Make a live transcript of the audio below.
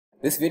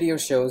This video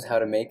shows how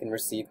to make and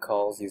receive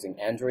calls using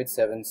Android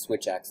 7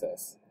 switch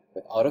access,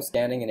 with auto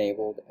scanning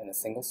enabled and a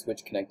single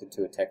switch connected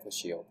to a Tecla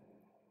Shield.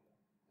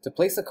 To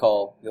place a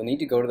call, you'll need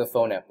to go to the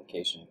phone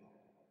application.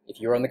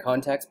 If you are on the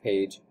contacts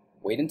page,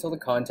 wait until the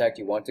contact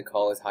you want to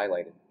call is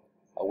highlighted.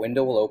 A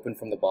window will open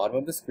from the bottom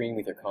of the screen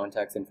with your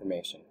contact's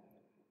information.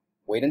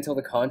 Wait until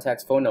the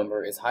contact's phone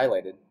number is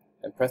highlighted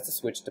and press the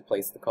switch to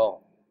place the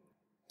call.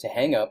 To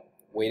hang up,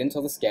 wait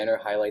until the scanner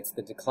highlights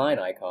the decline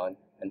icon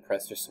and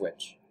press your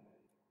switch.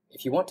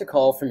 If you want to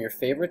call from your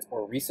favorites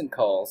or recent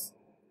calls,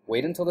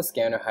 wait until the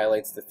scanner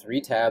highlights the 3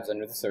 tabs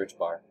under the search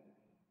bar.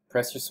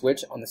 Press your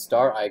switch on the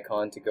star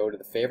icon to go to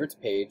the favorites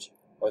page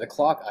or the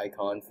clock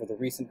icon for the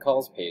recent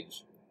calls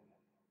page.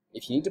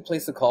 If you need to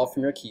place a call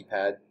from your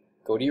keypad,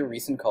 go to your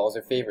recent calls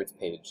or favorites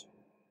page.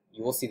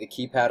 You will see the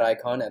keypad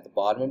icon at the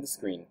bottom of the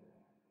screen.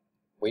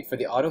 Wait for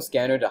the auto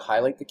scanner to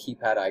highlight the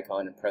keypad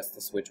icon and press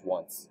the switch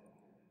once.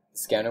 The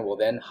scanner will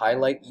then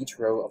highlight each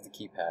row of the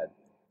keypad.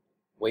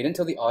 Wait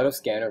until the auto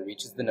scanner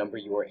reaches the number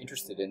you are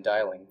interested in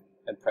dialing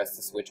and press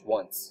the switch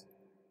once.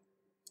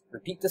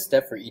 Repeat this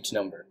step for each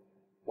number.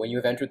 When you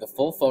have entered the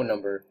full phone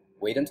number,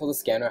 wait until the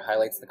scanner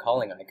highlights the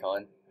calling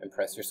icon and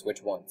press your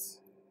switch once.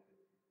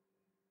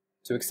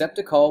 To accept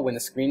a call when the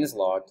screen is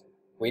locked,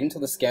 wait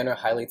until the scanner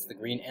highlights the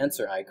green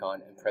answer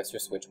icon and press your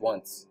switch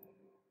once.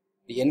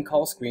 The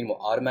in-call screen will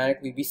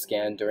automatically be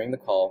scanned during the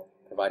call,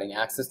 providing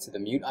access to the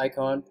mute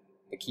icon,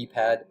 the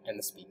keypad, and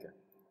the speaker.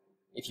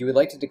 If you would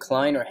like to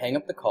decline or hang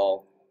up the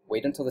call,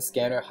 wait until the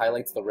scanner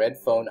highlights the red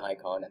phone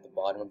icon at the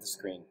bottom of the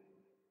screen.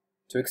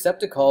 To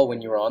accept a call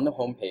when you are on the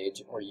home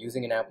page or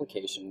using an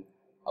application,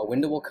 a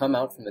window will come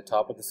out from the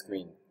top of the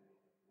screen.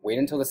 Wait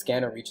until the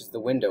scanner reaches the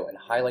window and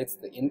highlights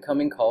the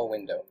incoming call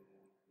window.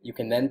 You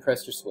can then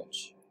press your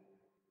switch.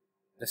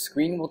 The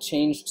screen will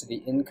change to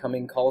the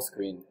incoming call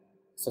screen,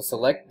 so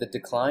select the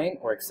decline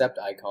or accept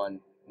icon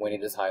when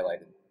it is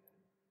highlighted.